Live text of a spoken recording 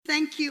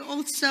Thank you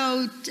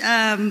also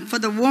for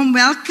the warm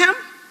welcome.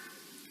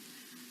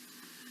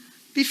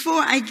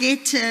 Before I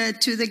get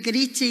to the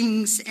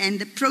greetings and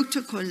the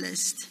protocol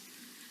list,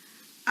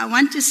 I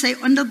want to say,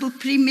 Honourable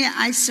Premier,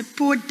 I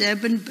support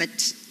Durban,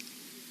 but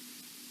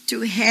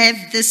to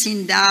have this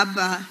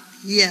Indaba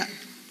here.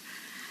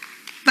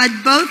 But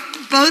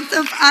both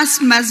of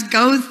us must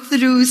go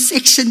through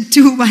Section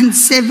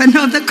 217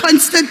 of the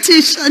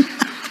Constitution.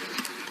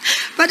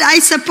 But I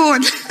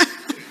support.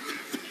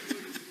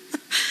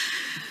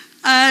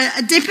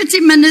 Deputy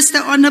Minister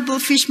Honourable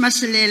Fish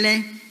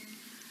Mashelele,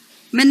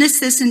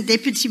 ministers and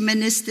deputy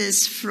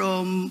ministers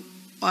from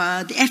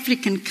the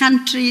African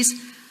countries,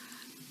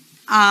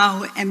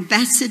 our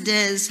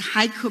ambassadors,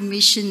 high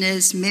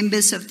commissioners,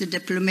 members of the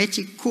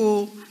diplomatic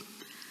corps,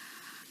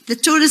 the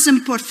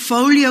Tourism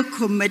Portfolio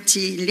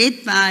Committee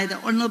led by the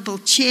Honourable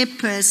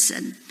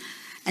Chairperson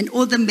and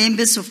all the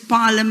members of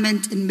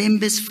Parliament and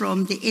members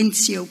from the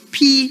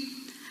NCOP,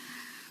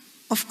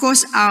 of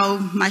course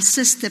my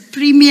sister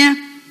Premier,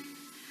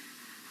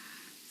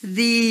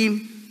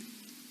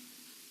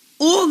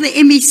 all the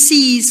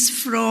MECs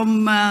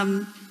from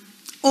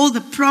all the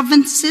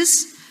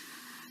provinces.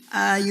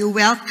 You're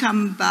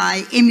welcomed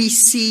by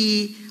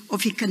MEC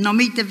of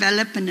Economic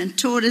Development and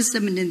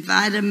Tourism and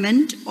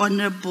Environment,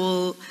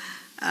 Honourable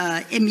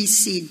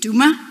MEC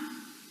Duma.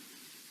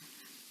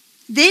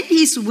 Then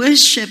His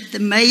Worship, the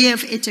Mayor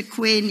of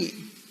eThekwini.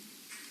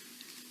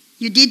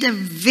 You did a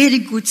very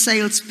good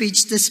sales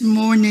speech this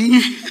morning.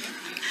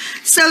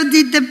 So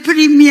did the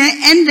Premier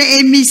and the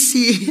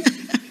MEC.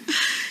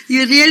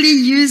 You're really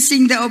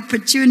using the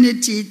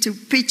opportunity to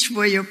pitch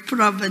for your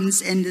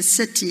province and the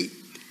city.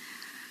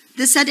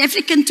 The South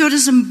African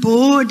Tourism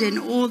Board and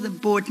all the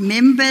board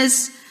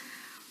members,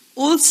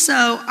 also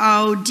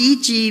our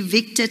DG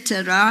Victor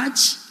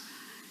Taraj,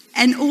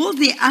 and all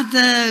the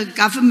other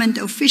government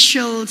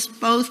officials,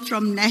 both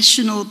from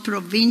national,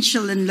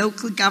 provincial, and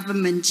local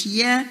government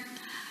here.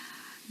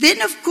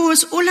 Then, of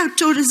course, all our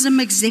tourism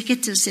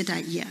executives that are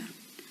here.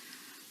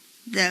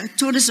 The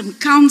tourism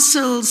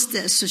councils, the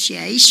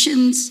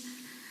associations,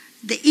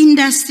 the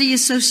industry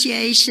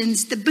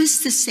associations, the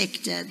business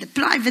sector, the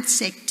private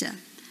sector,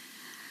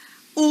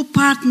 all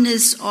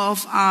partners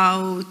of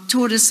our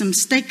tourism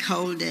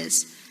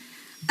stakeholders.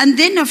 And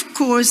then, of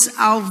course,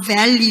 our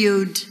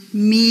valued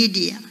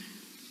media.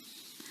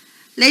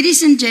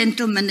 Ladies and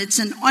gentlemen, it's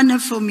an honor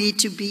for me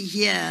to be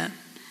here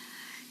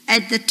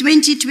at the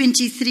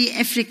 2023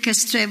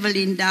 Africa's Travel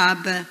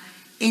Indaba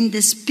in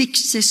this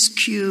picturesque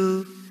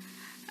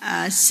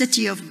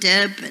city of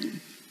Durban.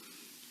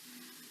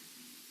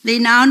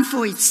 Renowned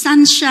for its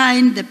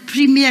sunshine, the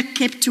Premier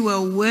kept to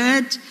her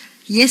word.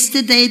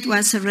 Yesterday it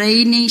was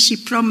raining. She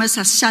promised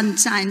us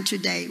sunshine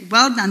today.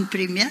 Well done,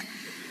 Premier.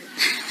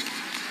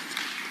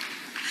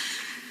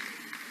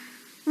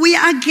 We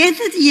are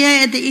gathered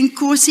here at the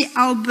Inkosi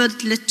Albert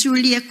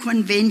Latulia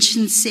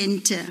Convention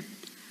Center,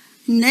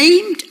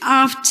 named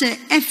after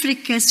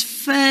Africa's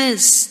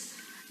first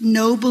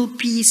Nobel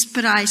Peace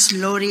Prize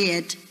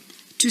laureate,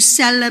 to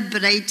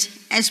celebrate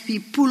as we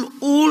pull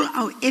all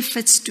our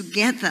efforts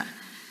together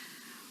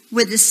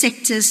with the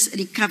sector's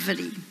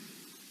recovery.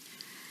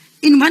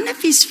 In one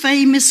of his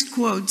famous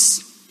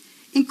quotes,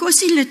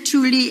 Inkosi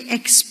Latulia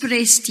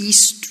expressed his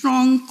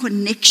strong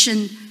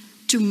connection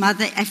to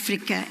Mother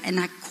Africa, and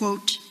I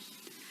quote,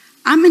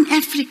 "I'm an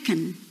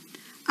African.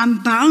 I'm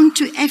bound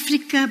to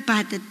Africa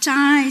by the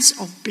ties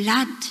of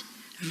blood,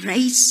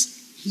 race,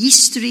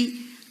 history,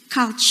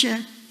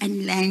 culture,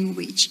 and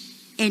language,"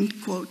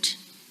 end quote.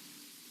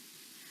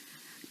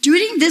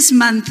 During this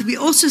month, we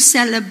also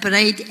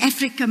celebrate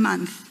Africa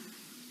Month.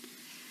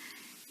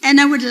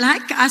 And I would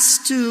like us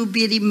to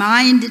be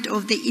reminded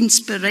of the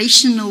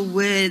inspirational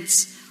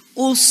words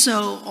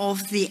also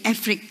of the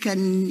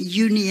African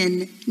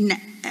Union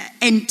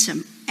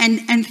anthem.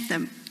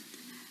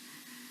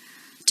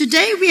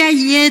 Today we are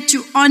here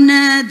to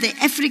honor the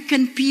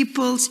African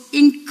people's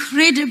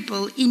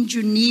incredible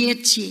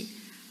ingenuity,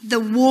 the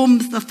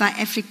warmth of our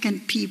African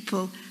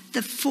people,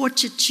 the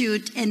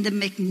fortitude and the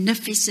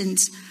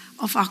magnificence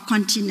of our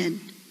continent.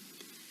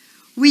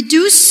 We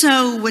do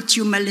so with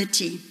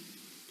humility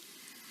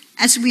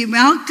as we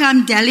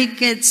welcome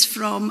delegates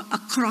from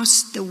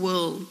across the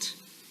world.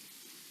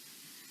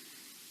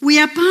 We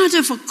are part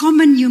of a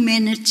common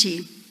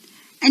humanity,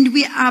 and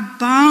we are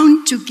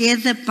bound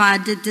together by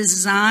the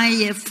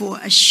desire for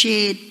a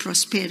shared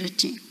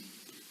prosperity.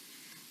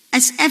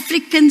 As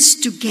Africans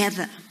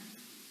together,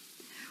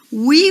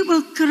 we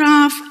will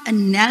craft a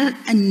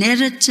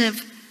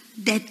narrative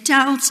that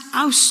tells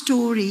our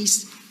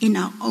stories in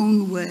our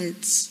own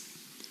words,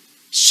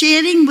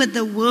 sharing with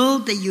the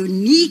world the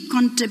unique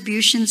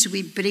contributions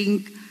we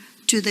bring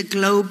to the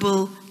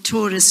global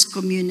tourist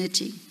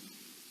community.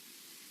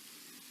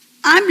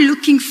 I'm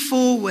looking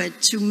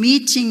forward to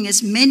meeting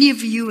as many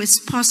of you as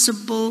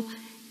possible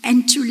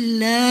and to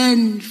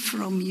learn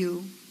from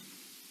you.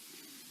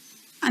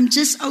 I'm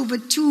just over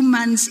 2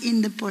 months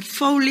in the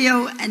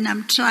portfolio and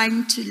I'm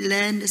trying to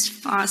learn as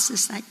fast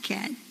as I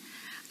can.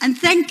 And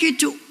thank you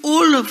to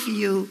all of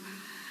you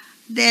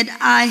that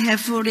I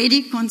have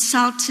already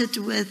consulted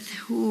with,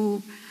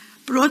 who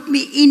brought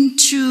me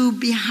into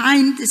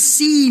behind the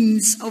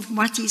scenes of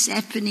what is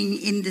happening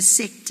in the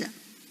sector.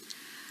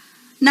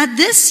 Now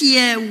this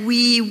year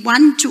we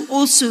want to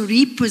also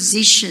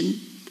reposition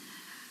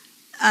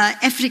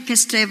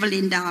Africa's Travel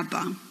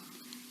Indaba.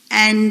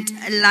 And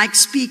like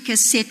speaker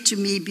said to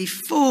me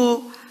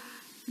before,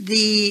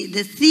 the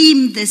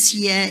theme this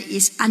year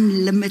is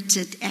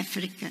Unlimited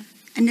Africa.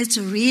 And it's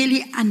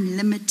really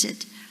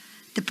unlimited.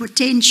 The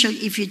potential,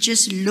 if you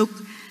just look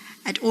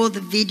at all the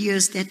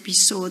videos that we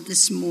saw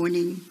this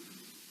morning,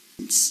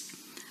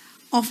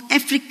 of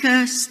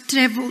Africa's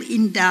Travel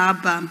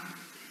Indaba,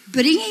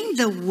 bringing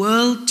the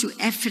world to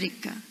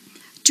Africa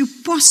to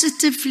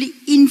positively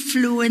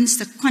influence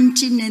the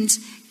continent's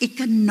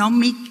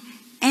economic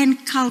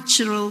and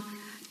cultural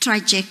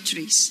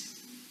trajectories.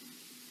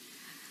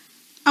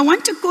 I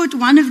want to quote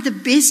one of the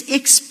best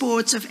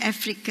exports of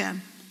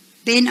Africa,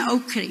 Ben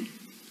Okri,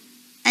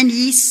 and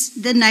he's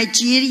the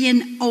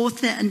Nigerian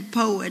author and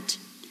poet,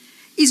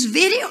 is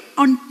very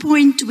on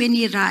point when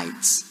he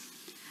writes,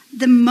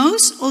 "The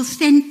most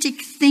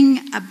authentic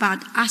thing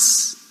about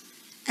us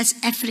as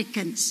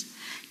Africans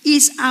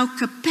is our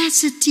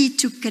capacity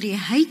to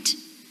create,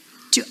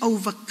 to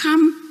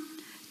overcome,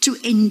 to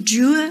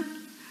endure,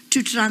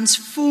 to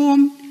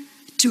transform,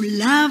 to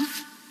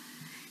love,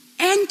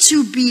 and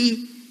to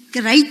be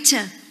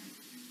greater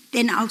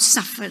than our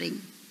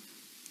suffering."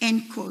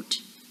 End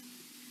quote.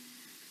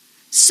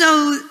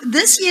 So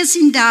this year's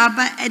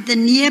Indaba at the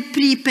near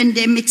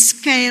pre-pandemic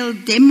scale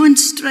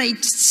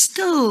demonstrates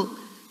still,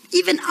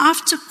 even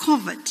after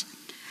COVID,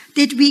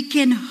 that we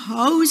can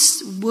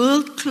host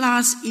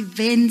world-class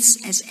events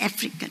as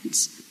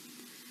Africans.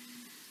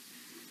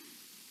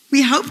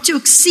 We hope to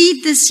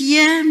exceed this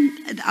year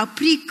our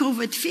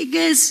pre-COVID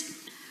figures.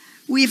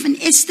 We have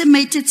an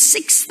estimated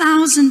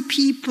 6,000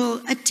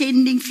 people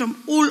attending from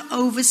all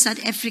over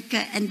South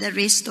Africa and the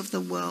rest of the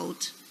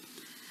world.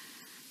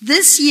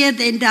 This year,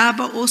 the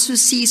Indaba also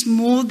sees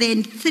more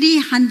than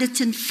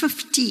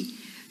 350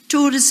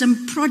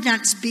 tourism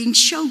products being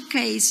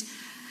showcased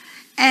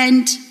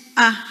and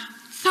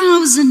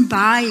 1,000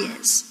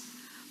 buyers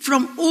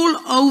from all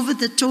over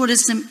the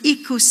tourism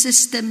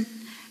ecosystem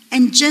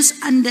and just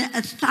under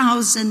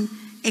 1,000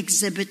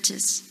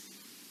 exhibitors.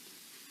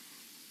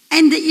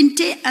 And the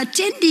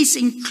attendees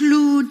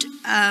include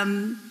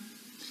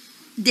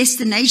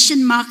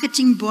destination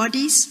marketing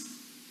bodies,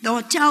 the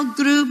hotel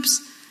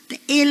groups, the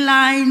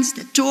airlines,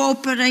 the tour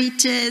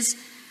operators,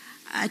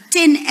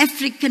 10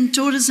 African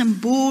tourism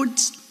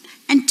boards,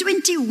 and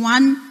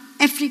 21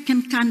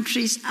 African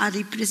countries are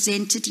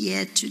represented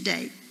here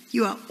today.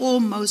 You are all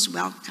most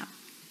welcome.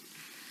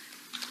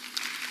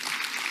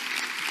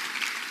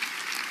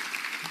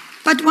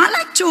 But while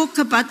I talk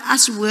about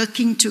us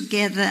working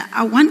together,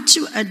 I want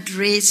to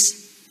address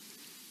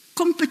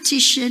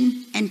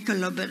competition and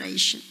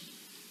collaboration.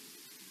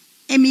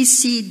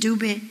 MEC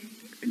Dube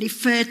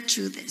referred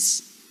to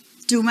this.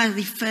 Duma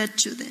referred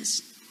to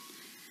this.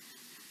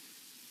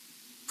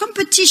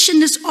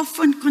 Competition is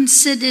often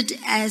considered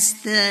as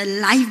the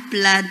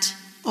lifeblood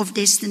of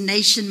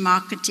destination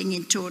marketing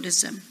and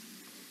tourism.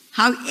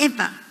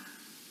 However,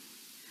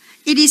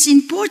 it is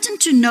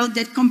important to note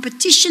that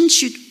competition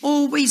should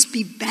always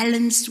be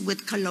balanced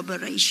with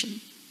collaboration.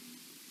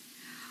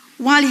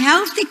 While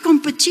healthy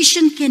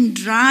competition can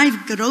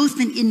drive growth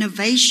and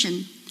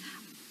innovation,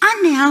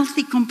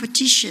 unhealthy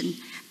competition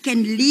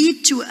can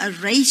lead to a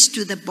race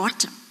to the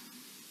bottom,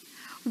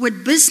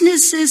 with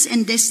businesses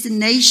and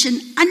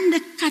destination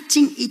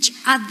undercutting each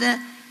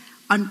other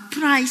on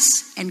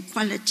price and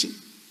quality.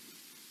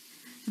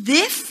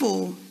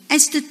 Therefore,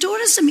 as the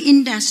tourism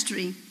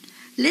industry,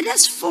 let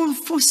us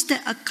foster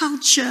a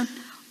culture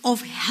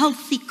of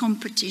healthy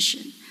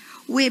competition,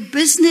 where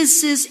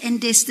businesses and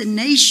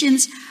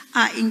destinations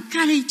are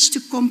encouraged to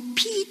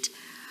compete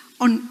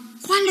on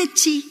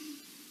quality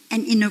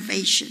and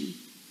innovation.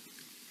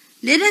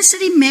 Let us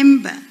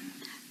remember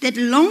that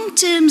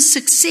long-term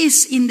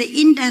success in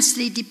the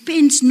industry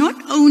depends not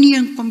only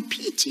on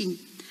competing,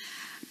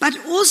 but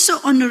also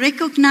on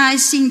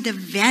recognizing the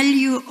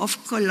value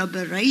of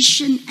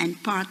collaboration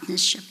and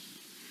partnership.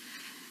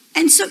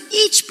 And so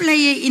each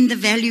player in the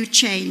value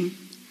chain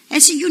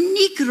has a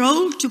unique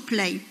role to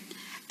play.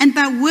 And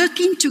by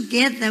working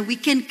together, we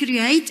can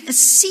create a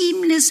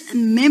seamless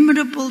and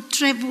memorable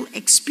travel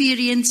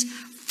experience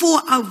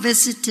for our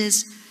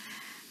visitors.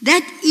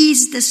 That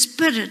is the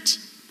spirit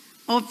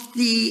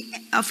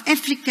of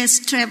Africa's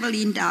Travel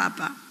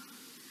Indaba.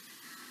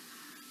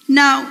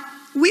 Now,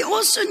 we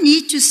also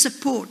need to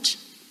support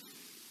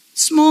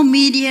small,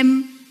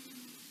 medium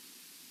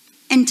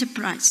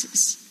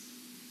enterprises.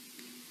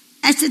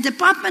 As the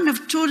Department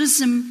of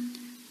Tourism,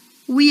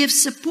 we have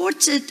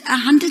supported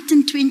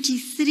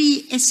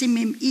 123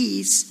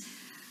 SMMEs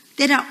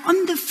that are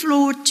on the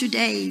floor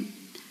today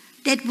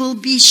that will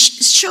be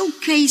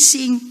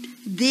showcasing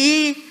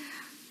their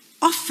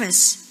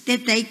offers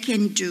that they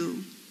can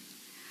do.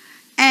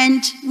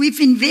 And we've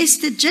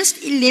invested just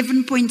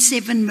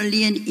 11.7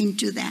 million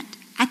into that.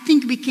 I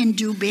think we can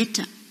do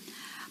better.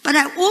 But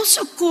I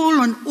also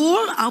call on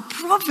all our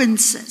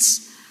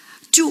provinces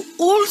to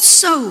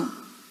also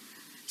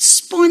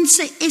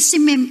sponsor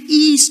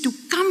SMMEs to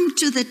come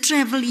to the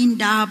Travel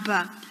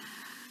Indaba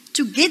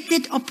to get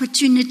that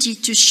opportunity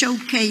to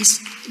showcase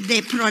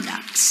their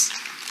products.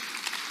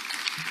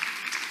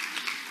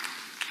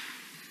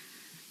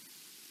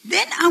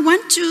 Then I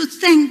want to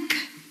thank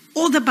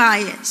all the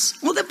buyers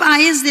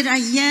that are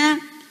here.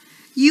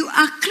 You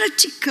are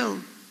critical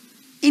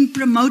in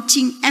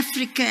promoting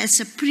Africa as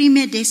a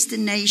premier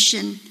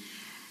destination,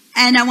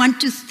 and I want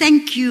to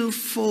thank you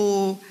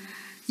for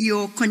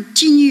your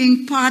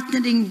continuing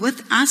partnering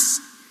with us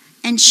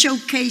and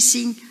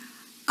showcasing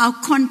our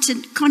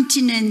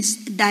continent's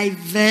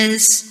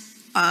diverse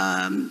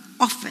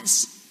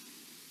offers.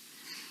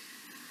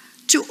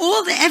 To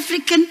all the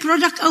African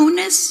product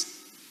owners,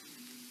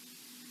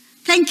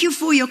 thank you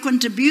for your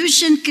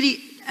contribution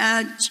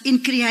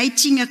in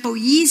creating a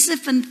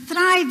cohesive and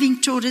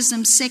thriving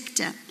tourism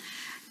sector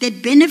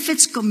that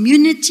benefits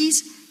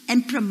communities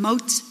and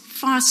promotes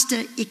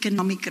faster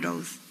economic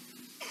growth.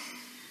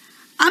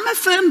 I'm a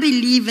firm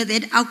believer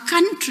that our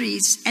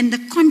countries and the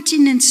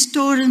continent's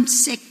tourism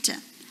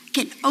sector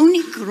can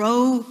only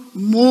grow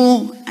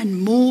more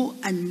and more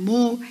and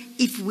more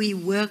if we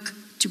work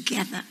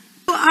together.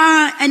 You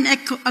are an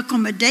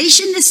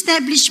accommodation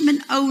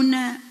establishment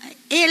owner, an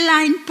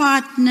airline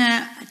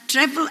partner, a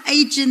travel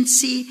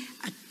agency,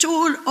 a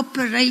tour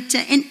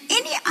operator, and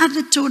any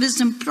other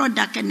tourism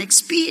product and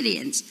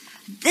experience.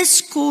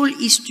 This call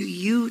is to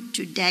you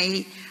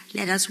today.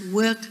 Let us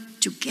work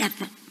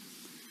together.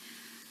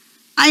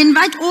 I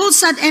invite all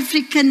South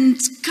African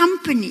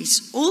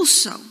companies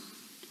also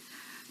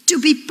to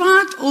be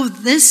part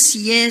of this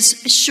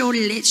year's Short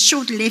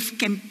Left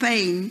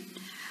campaign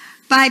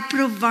by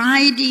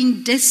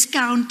providing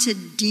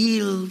discounted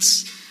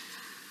deals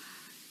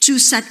to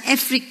South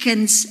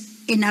Africans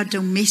in our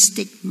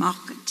domestic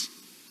market.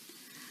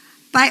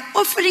 By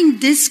offering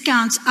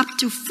discounts up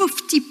to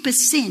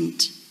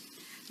 50%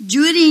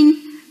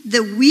 during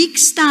the week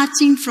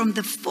starting from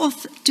the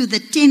 4th to the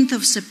 10th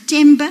of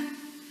September,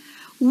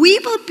 we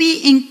will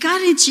be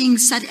encouraging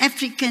South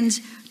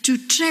Africans to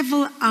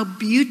travel our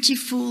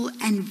beautiful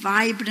and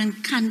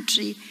vibrant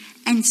country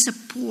and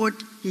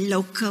support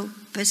local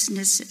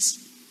businesses.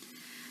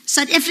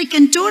 South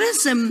African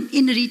tourism,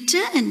 in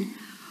return,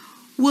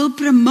 will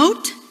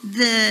promote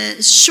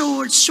the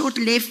short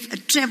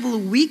left travel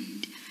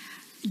week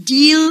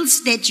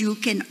deals that you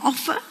can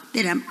offer,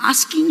 that I'm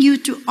asking you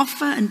to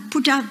offer and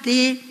put out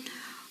there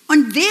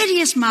on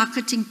various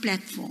marketing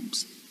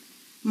platforms,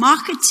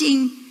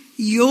 marketing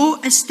your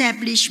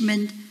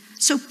establishment.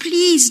 So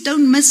please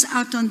don't miss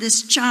out on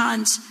this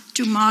chance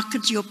to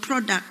market your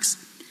products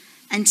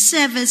and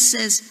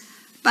services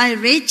by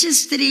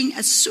registering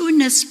as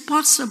soon as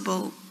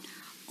possible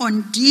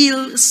on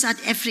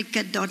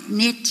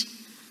dealsouthafrica.net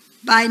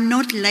by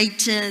not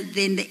later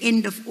than the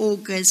end of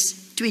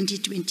August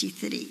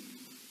 2023.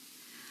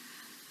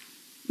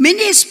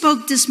 Many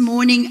spoke this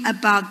morning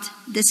about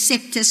the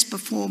sector's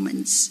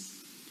performance,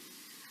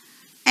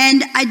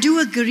 and I do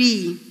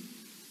agree.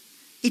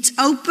 It's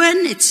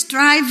open, it's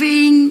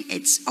thriving,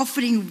 it's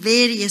offering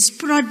various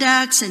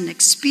products and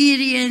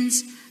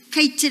experience,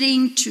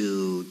 catering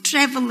to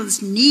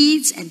travelers'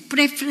 needs and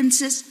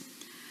preferences.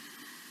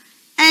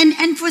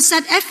 And for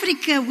South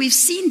Africa, we've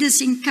seen this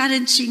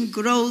encouraging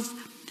growth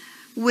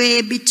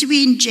where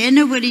between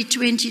January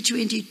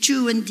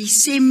 2022 and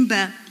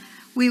December,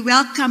 we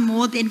welcome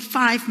more than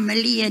 5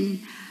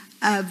 million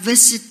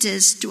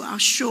visitors to our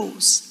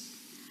shores.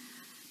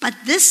 But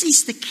this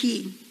is the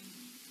key.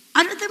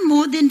 Out of the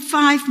more than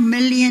 5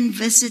 million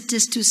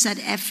visitors to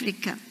South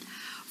Africa,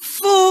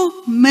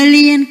 4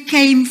 million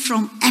came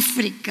from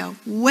Africa.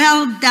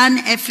 Well done,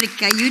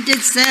 Africa. You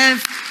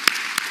deserve.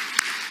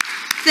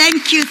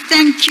 Thank you,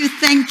 thank you,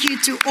 thank you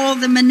to all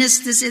the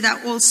ministers that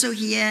are also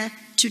here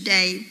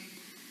today.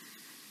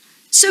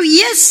 So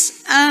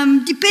yes,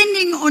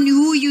 depending on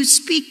who you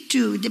speak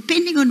to,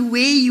 depending on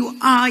where you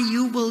are,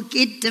 you will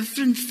get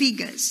different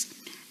figures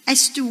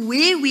as to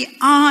where we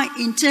are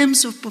in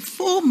terms of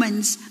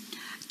performance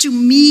to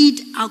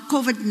meet our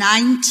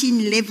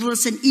COVID-19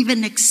 levels and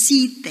even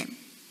exceed them.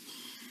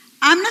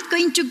 I'm not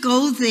going to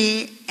go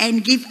there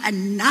and give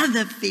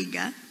another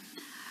figure,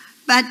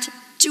 but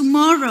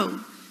tomorrow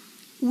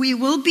we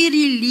will be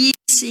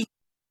releasing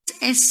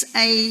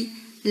SA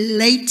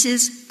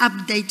latest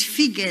update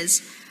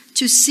figures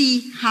to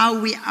see how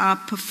we are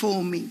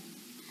performing.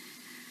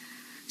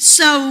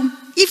 So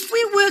if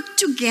we work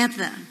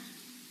together,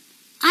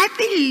 I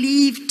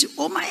believe to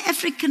all my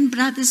African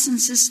brothers and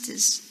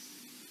sisters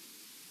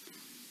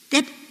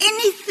that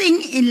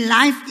anything in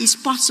life is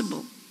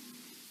possible,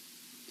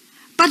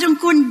 but on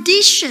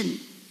condition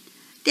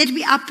that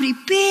we are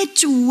prepared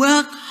to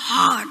work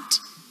hard,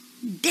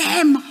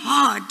 damn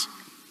hard,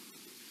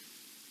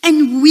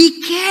 and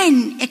we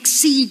can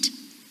exceed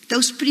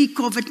those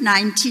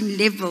pre-COVID-19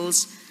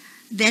 levels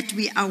that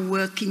we are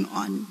working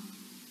on.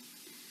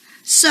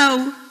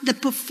 So the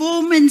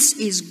performance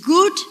is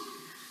good,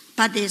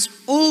 but there's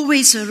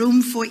always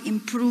room for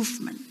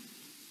improvement.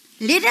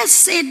 Let us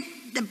set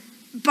the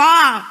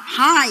bar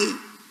high.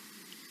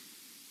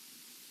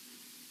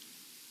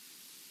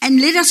 And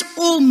let us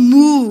all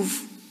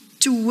move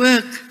to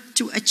work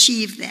to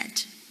achieve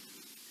that.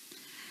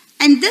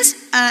 And this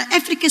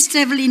Africa's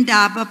Travel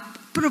Indaba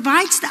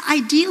provides the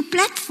ideal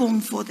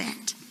platform for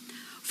that,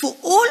 for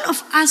all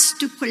of us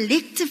to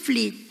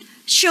collectively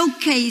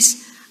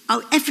showcase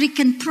our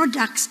African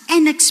products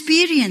and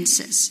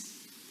experiences.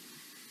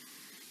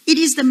 It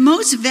is the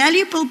most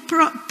valuable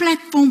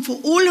platform for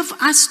all of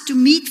us to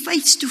meet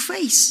face to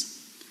face,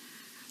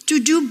 to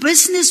do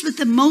business with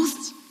the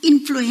most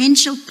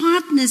influential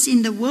partners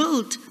in the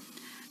world,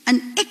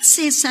 and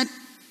access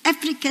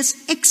Africa's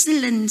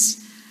excellence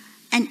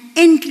and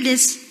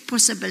endless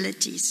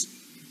possibilities.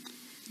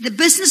 The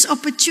business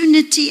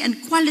opportunity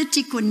and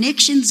quality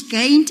connections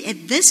gained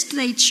at this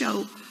trade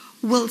show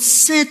will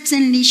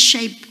certainly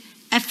shape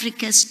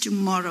Africa's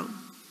tomorrow.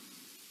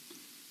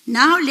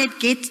 Now let's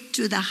get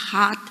to the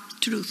hard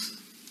truth,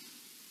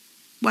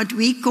 what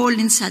we call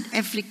in South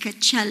Africa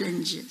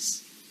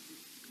challenges.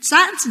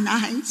 Sounds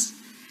nice,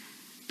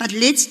 but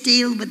let's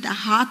deal with the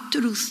hard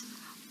truth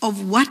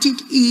of what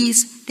it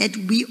is that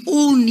we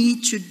all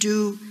need to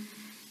do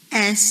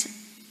as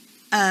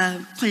a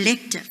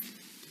collective.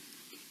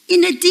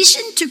 In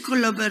addition to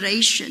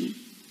collaboration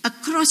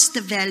across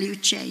the value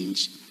chain,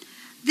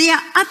 there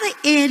are other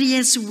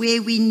areas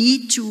where we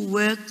need to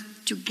work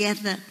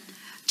together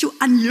to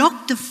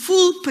unlock the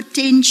full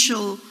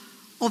potential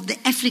of the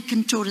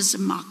African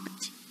tourism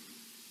market.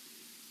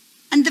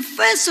 And the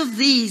first of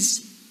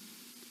these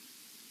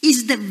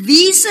is the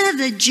visa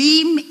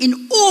regime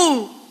in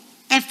all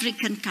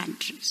African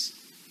countries.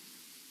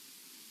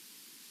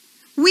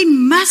 We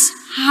must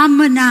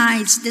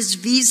harmonize this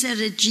visa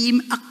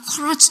regime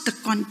across the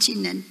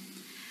continent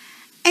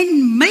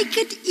and make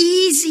it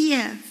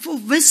easier for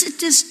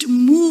visitors to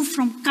move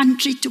from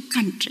country to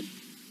country.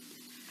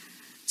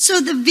 So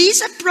the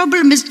visa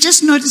problem is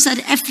just not a South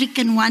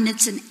African one,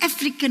 it's an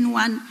African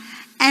one.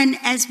 And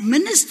as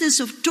ministers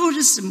of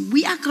tourism,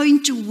 we are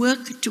going to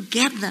work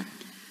together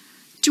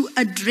to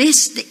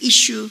address the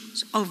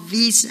issues of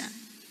visa.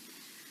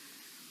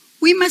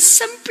 We must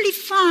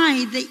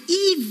simplify the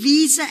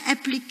e-visa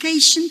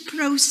application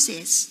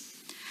process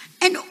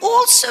and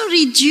also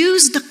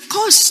reduce the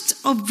cost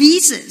of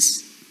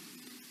visas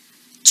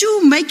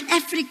to make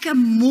Africa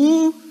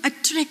more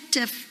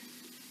attractive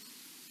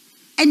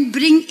and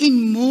bring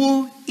in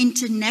more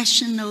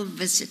international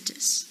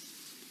visitors.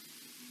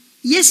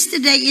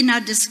 Yesterday in our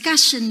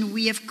discussion,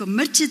 we have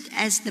committed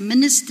as the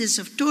ministers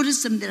of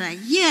tourism that are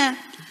here,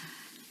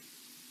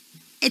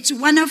 it's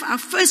one of our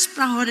first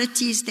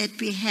priorities that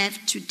we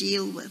have to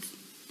deal with.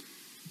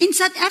 In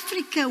South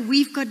Africa,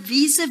 we've got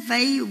visa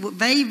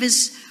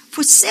waivers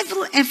for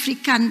several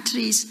African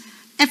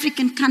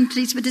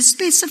countries with a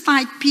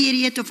specified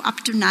period of up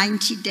to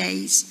 90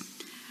 days.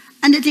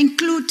 And it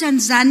includes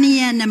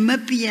Tanzania,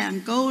 Namibia,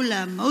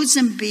 Angola,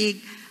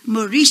 Mozambique,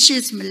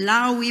 Mauritius,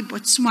 Malawi,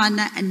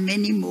 Botswana, and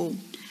many more.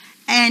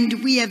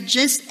 And we have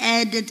just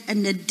added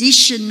an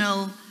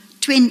additional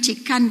 20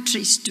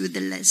 countries to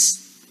the list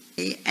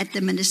at the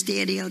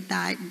ministerial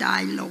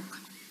dialogue.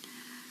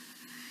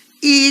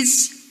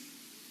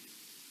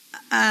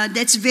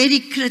 That's very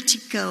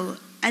critical,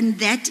 and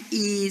that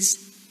is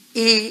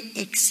air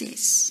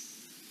access,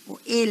 or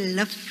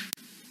airlift,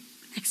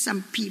 like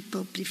some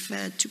people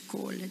prefer to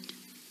call it.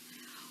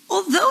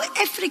 Although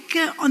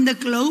Africa on the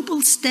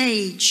global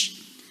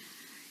stage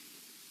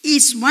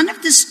is one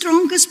of the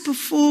strongest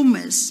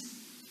performers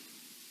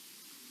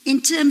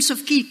in terms of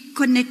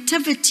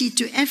connectivity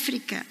to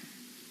Africa,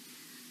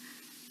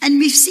 and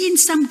we've seen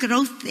some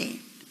growth there,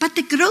 but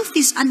the growth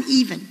is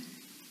uneven.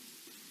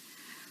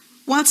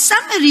 While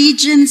some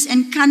regions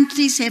and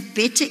countries have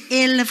better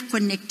airlift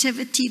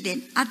connectivity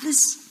than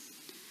others,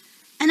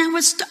 and I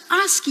was to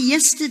ask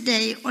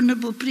yesterday,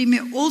 Honourable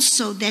Premier,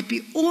 also that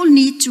we all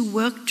need to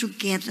work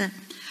together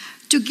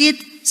to get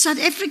South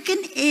African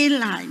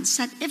Airlines,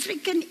 South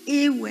African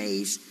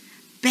Airways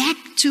back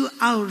to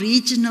our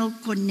regional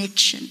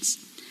connections.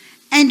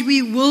 And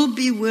we will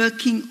be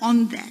working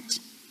on that.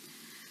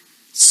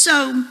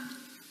 So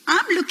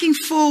I'm looking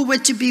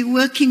forward to be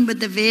working with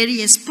the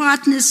various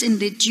partners in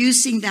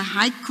reducing the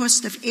high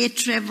cost of air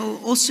travel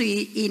also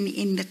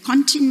in the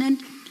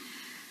continent,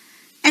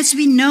 as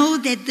we know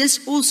that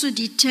this also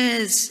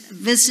deters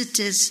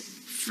visitors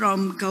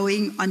from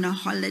going on a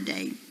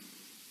holiday.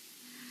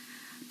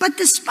 But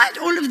despite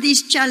all of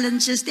these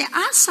challenges, there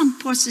are some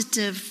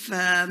positive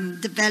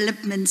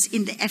developments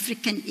in the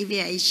African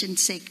aviation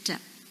sector.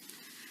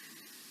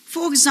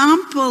 For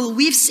example,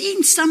 we've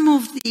seen some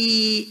of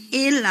the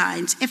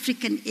airlines,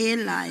 African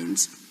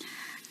airlines,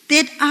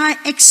 that are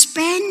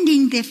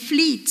expanding their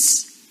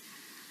fleets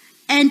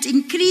and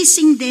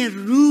increasing their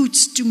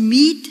routes to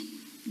meet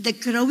the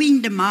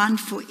growing demand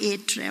for air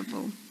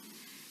travel.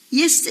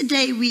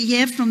 Yesterday, we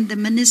heard from the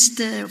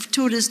Minister of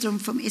Tourism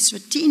from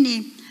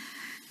Eswatini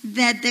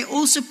that they're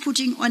also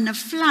putting on a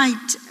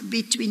flight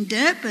between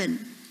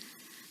Durban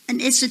and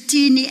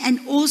Eswatini,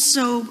 and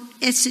also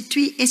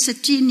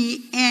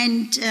Eswatini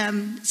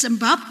and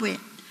Zimbabwe.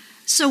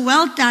 So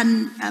well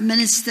done,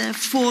 Minister,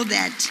 for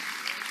that.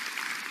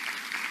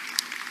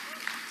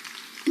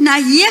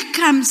 Now here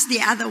comes the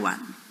other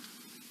one.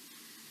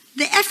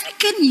 The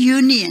African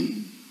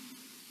Union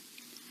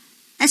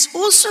has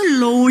also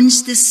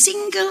launched the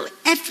Single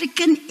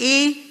African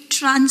Air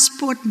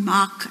Transport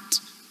Market,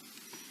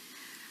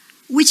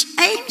 which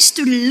aims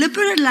to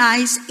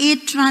liberalize air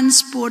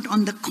transport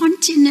on the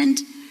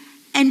continent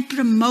and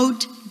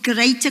promote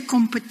greater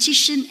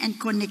competition and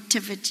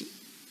connectivity.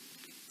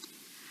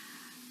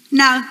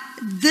 Now,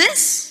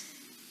 this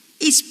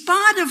is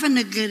part of an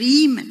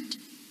agreement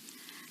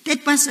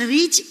that was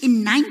reached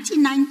in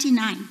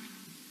 1999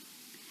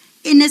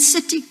 in a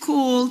city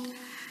called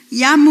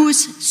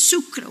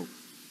Yamoussoukro.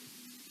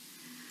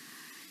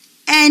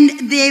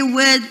 And there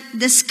were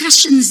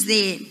discussions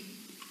there.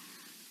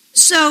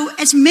 So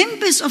as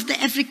members of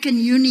the African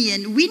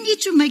Union, we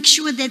need to make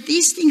sure that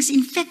these things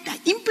in fact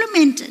are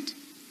implemented.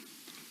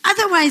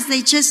 Otherwise,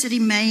 they just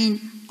remain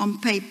on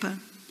paper.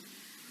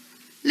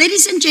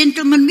 Ladies and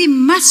gentlemen, we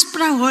must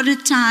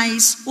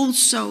prioritize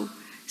also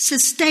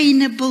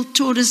sustainable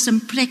tourism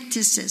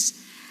practices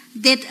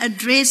that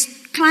address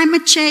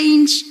climate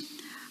change,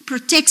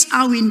 protects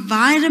our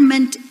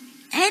environment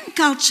and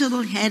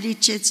cultural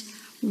heritage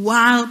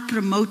while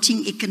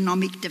promoting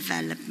economic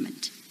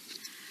development.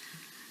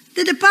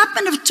 The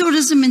Department of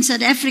Tourism in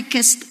South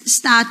Africa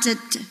started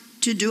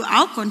to do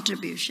our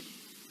contribution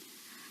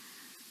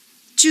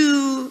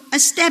to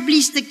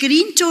establish the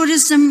Green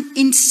Tourism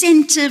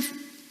Incentive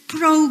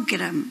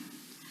Program.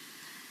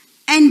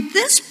 And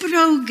this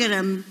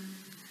program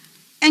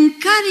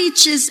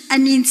encourages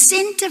and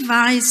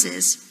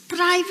incentivizes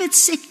private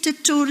sector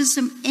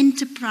tourism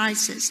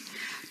enterprises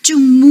to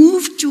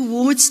move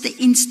towards the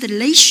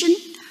installation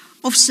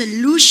of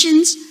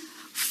solutions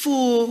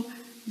for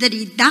the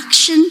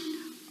reduction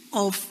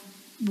of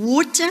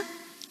water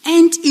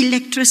and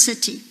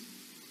electricity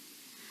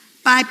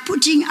by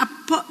putting up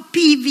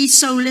PV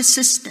solar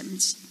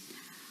systems.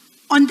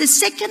 On the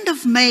 2nd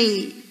of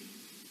May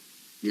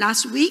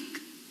last week,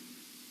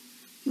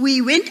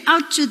 we went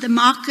out to the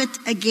market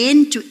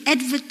again to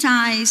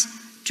advertise,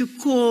 to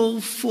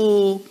call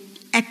for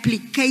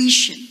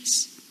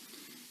applications.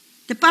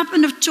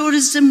 Department of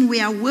Tourism, we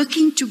are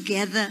working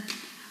together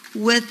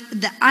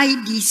with the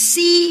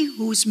IDC,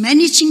 who's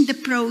managing the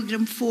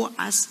program for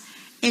us.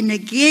 And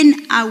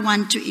again, I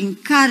want to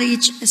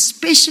encourage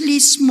especially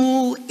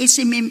small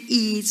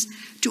SMMEs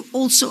to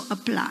also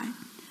apply.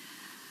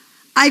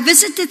 I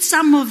visited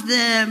some of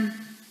the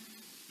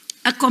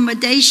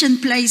accommodation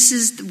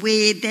places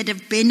that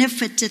have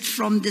benefited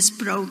from this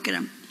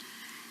program.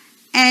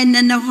 And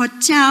in a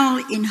hotel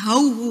in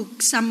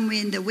Hoek, somewhere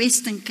in the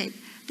Western Cape,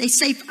 they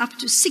save up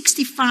to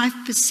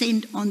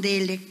 65% on their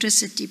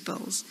electricity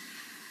bills.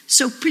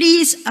 So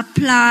please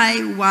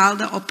apply while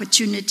the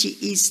opportunity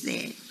is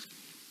there.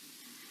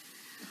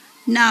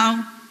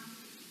 Now,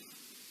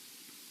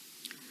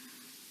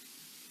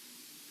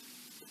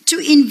 to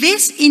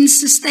invest in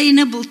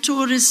sustainable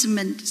tourism,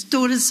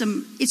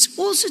 it's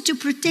also to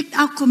protect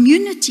our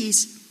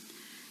communities,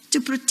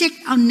 to protect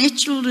our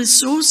natural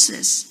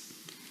resources,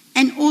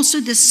 and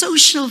also the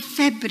social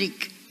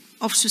fabric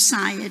of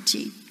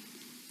society.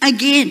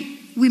 Again,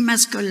 we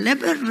must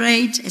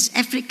collaborate as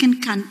African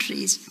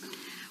countries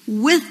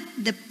with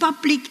the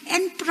public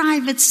and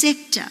private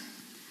sector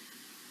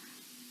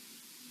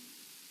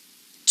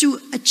to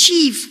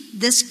achieve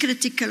this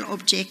critical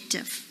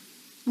objective.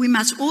 We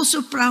must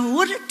also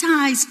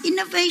prioritize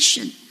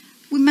innovation.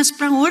 We must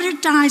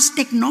prioritize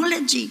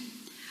technology,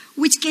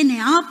 which can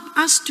help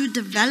us to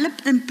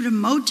develop and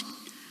promote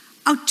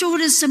our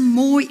tourism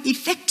more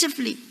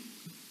effectively.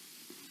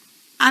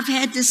 I've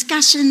had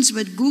discussions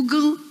with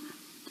Google.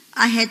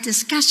 I had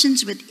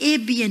discussions with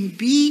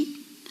Airbnb.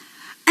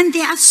 And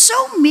there are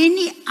so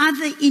many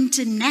other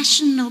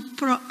international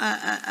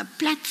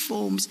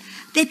platforms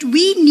that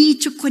we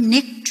need to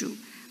connect to.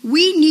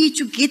 We need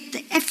to get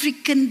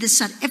the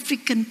South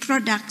African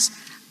products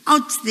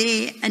out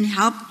there and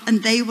help,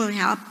 and they will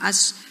help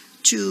us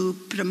to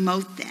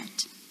promote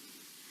that.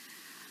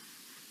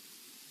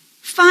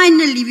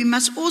 Finally, we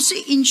must also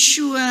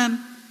ensure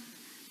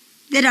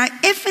that our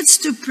efforts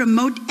to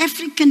promote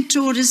African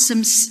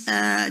tourism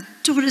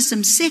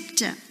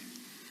sector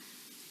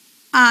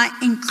are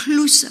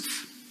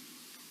inclusive.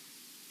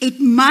 It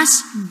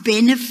must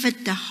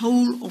benefit the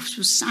whole of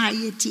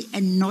society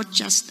and not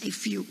just a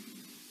few.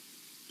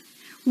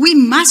 We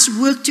must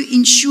work to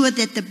ensure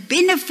that the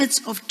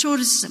benefits of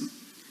tourism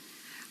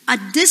are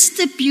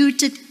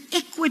distributed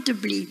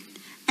equitably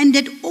and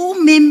that all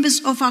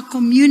members of our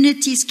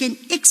communities can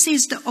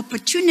access the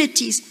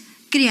opportunities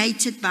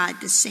created by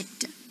the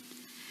sector.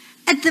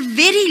 At the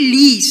very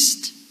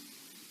least,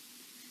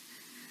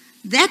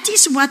 that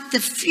is what the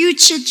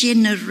future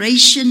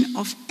generation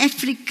of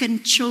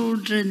African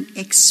children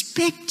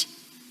expect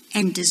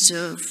and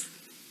deserve.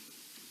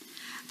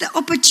 The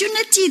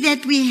opportunity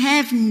that we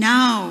have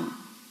now,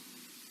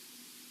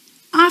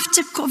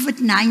 after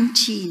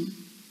COVID-19,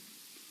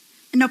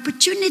 an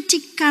opportunity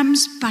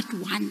comes but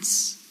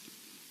once,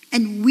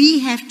 and we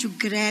have to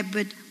grab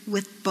it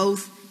with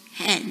both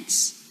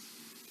hands.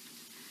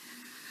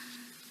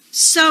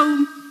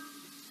 So,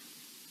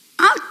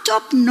 our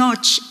top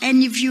notch,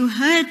 and if you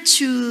heard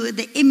to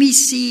the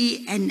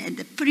MEC and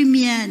the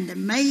Premier and the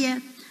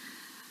Mayor,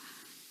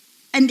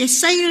 and the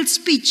sales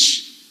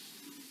speech,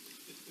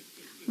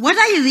 what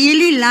I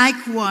really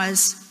like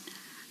was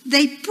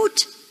they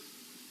put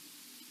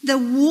the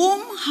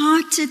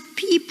warm-hearted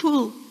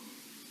people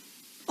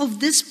of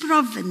this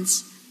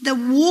province, the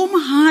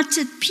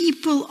warm-hearted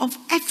people of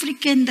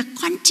Africa and the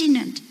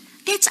continent.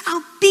 That's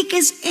our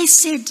biggest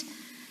asset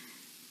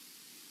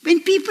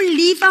when people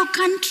leave our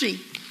country.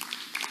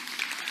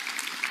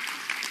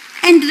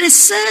 And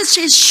research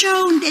has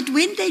shown that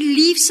when they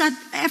leave South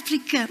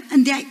Africa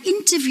and they are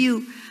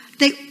interviewed,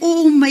 they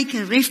all make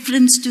a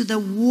reference to the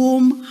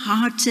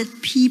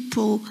warm-hearted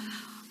people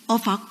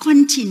of our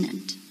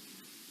continent.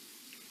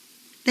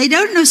 They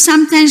don't know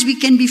sometimes we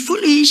can be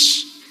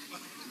foolish.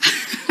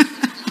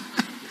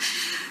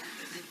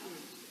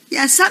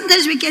 Yeah,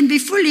 sometimes we can be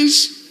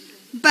foolish,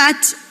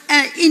 but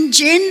in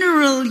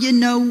general, you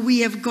know,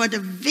 we have got a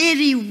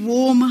very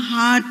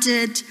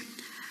warm-hearted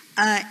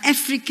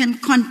African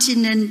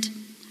continent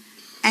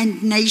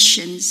and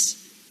nations.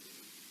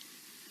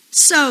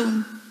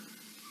 So,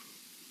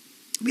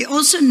 we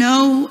also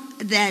know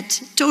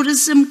that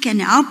tourism can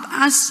help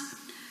us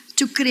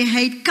to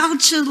create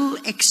cultural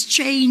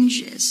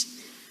exchanges,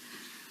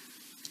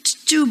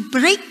 to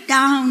break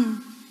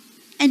down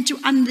and to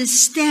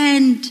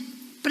understand,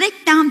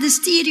 break down the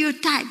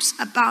stereotypes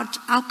about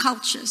our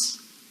cultures.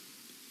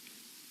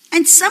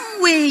 And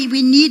somewhere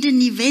we need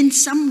an event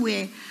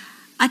somewhere.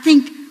 I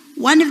think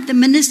one of the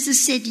ministers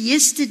said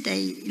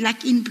yesterday,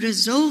 like in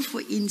Brazil,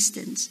 for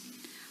instance,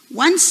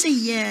 once a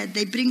year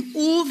they bring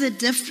all the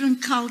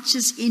different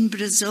cultures in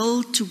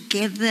Brazil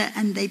together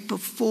and they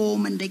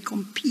perform and they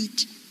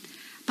compete,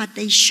 but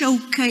they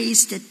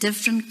showcase the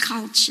different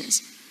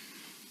cultures.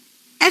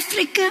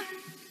 Africa,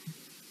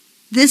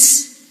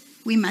 this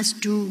we must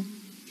do.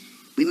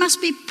 We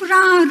must be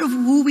proud of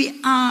who we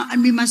are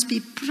and we must be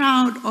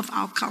proud of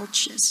our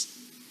cultures.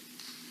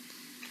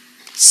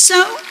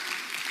 So,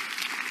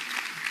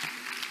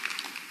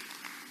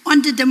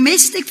 on the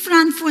domestic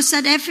front for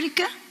South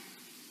Africa,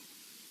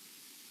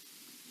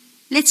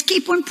 let's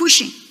keep on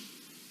pushing.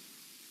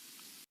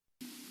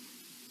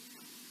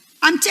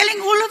 I'm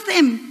telling all of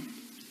them,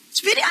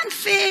 it's very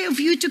unfair of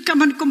you to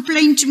come and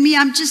complain to me.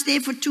 I'm just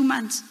there for 2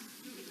 months.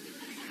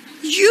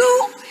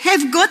 You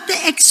have got the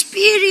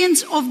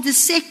experience of the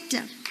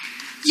sector.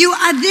 You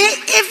are there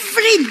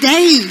every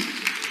day.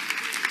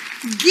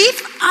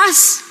 Give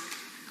us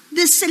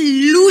the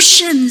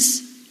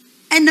solutions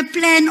and a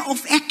plan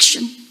of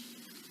action.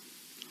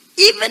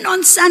 Even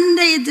on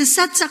Sunday at the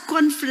SATSA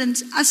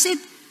conference, I said,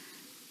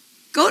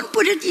 go and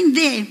put it in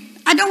there.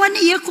 I don't want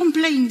to hear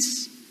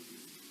complaints.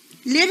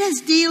 Let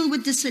us deal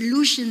with the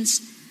solutions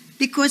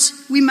because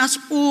we must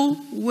all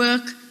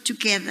work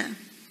together.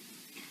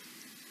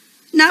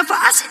 Now, for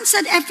us in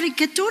South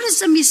Africa,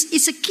 tourism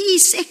is a key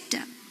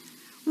sector.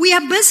 We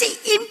are busy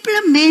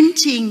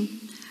implementing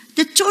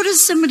the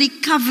Tourism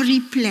Recovery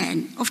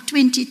Plan of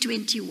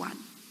 2021.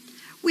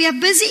 We are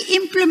busy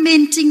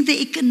implementing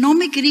the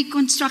Economic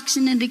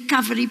Reconstruction and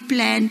Recovery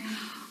Plan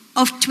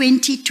of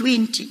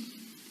 2020.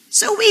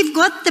 So we've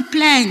got the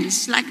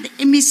plans, like the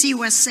MEC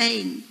was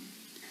saying.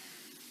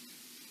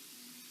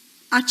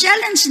 Our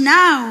challenge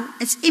now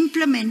is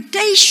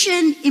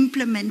implementation,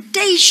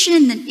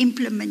 implementation, and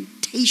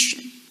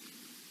implementation.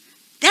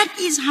 That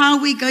is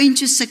how we're going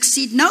to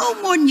succeed.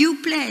 No more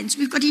new plans.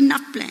 We've got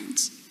enough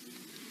plans.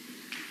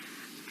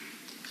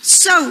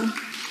 So,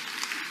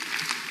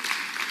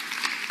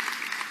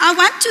 I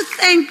want to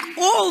thank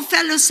all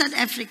fellow South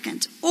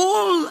Africans,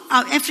 all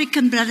our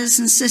African brothers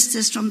and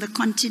sisters from the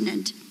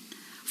continent,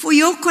 for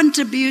your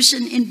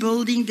contribution in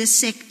building this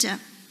sector.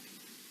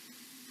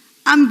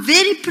 I'm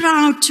very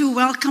proud to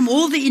welcome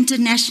all the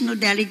international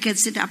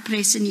delegates that are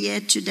present here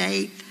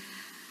today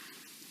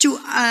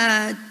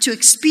to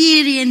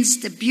experience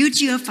the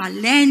beauty of our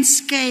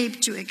landscape,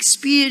 to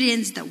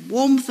experience the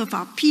warmth of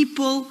our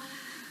people.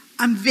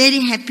 I'm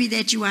very happy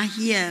that you are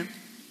here.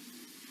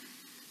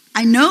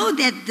 I know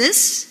that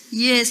this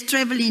year's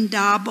Travel in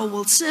Indaba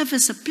will serve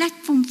as a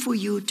platform for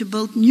you to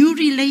build new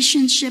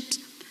relationships,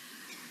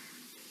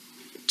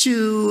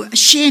 to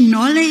share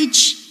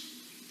knowledge,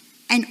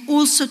 and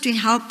also to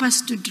help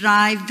us to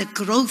drive the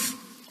growth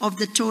of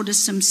the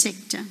tourism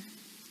sector.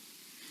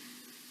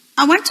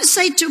 I want to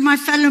say to my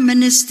fellow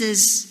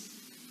ministers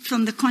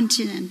from the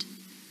continent,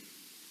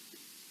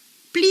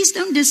 please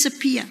don't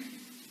disappear,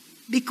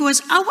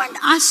 because I want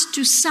us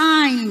to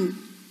sign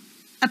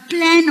a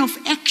plan of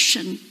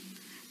action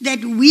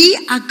that we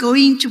are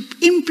going to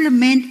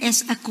implement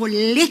as a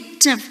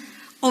collective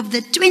of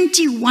the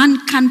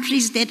 21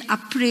 countries that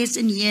are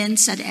present here in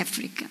South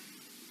Africa.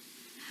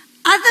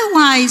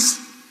 Otherwise,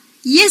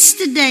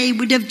 yesterday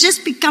would have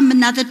just become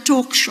another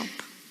talk shop.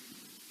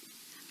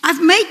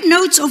 I've made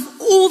notes of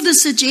all the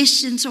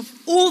suggestions of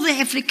all the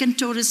African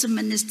tourism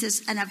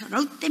ministers, and I've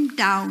wrote them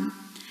down.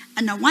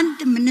 And I want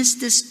the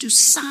ministers to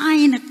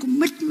sign a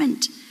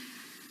commitment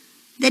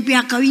that we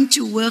are going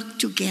to work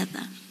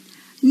together.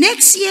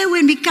 Next year,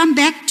 when we come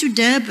back to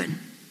Durban,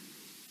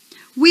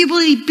 we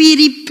will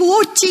be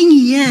reporting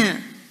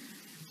here.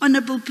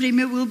 Honourable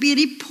Premier will be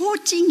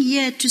reporting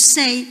here to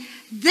say,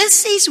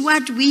 this is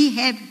what we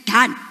have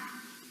done.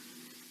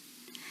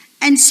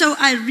 And so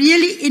I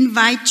really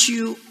invite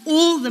you,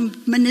 all the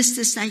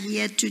ministers are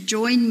here, to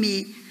join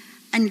me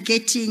in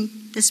getting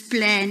this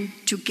plan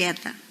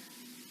together.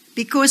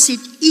 Because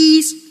it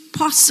is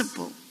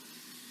possible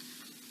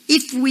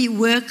if we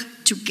work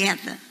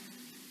together.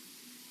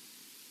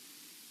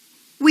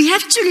 We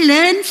have to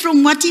learn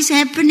from what is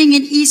happening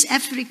in East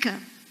Africa.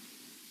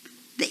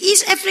 The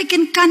East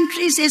African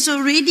countries has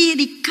already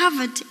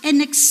recovered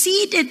and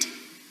exceeded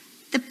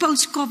the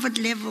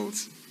post-COVID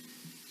levels.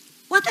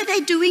 What are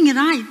they doing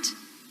right?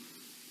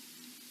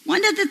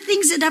 One of the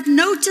things that I've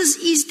noticed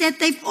is that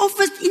they've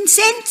offered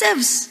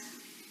incentives.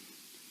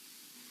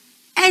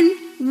 And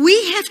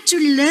we have to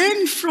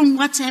learn from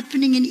what's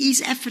happening in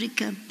East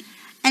Africa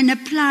and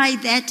apply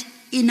that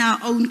in our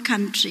own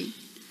country.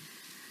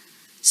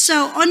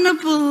 So,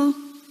 Honourable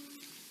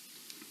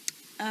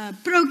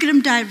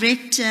Program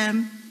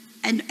Director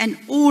and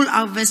all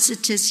our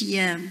visitors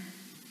here,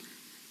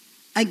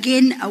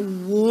 again, a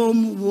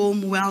warm,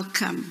 warm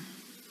welcome.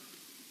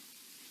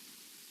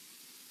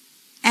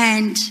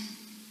 And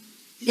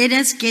let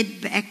us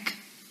get back.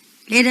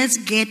 Let us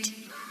get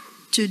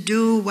to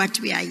do what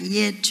we are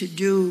here to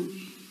do,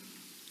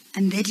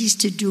 and that is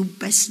to do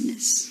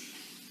business.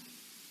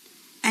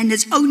 And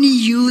it's only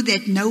you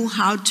that know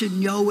how to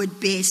know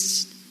it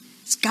best.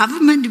 As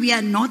government, we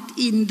are not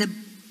in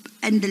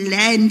the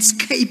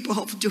landscape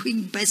of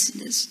doing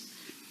business.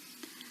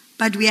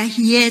 But we are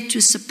here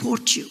to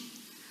support you.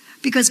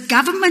 Because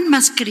government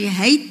must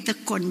create the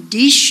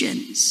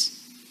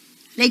conditions,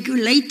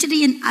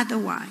 regulatory and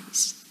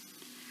otherwise.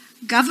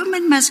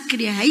 Government must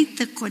create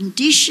the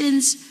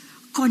conditions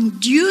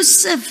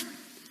conducive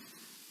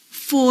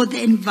for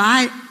the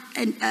environment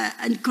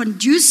and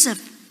conducive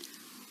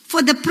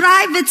for the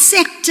private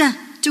sector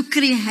to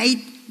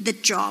create the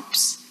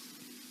jobs.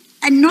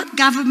 And not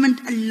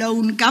government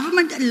alone.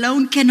 Government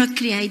alone cannot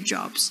create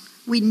jobs.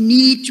 We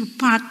need to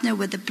partner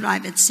with the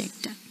private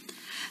sector.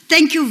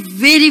 Thank you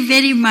very,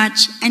 very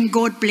much, and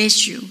God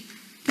bless you.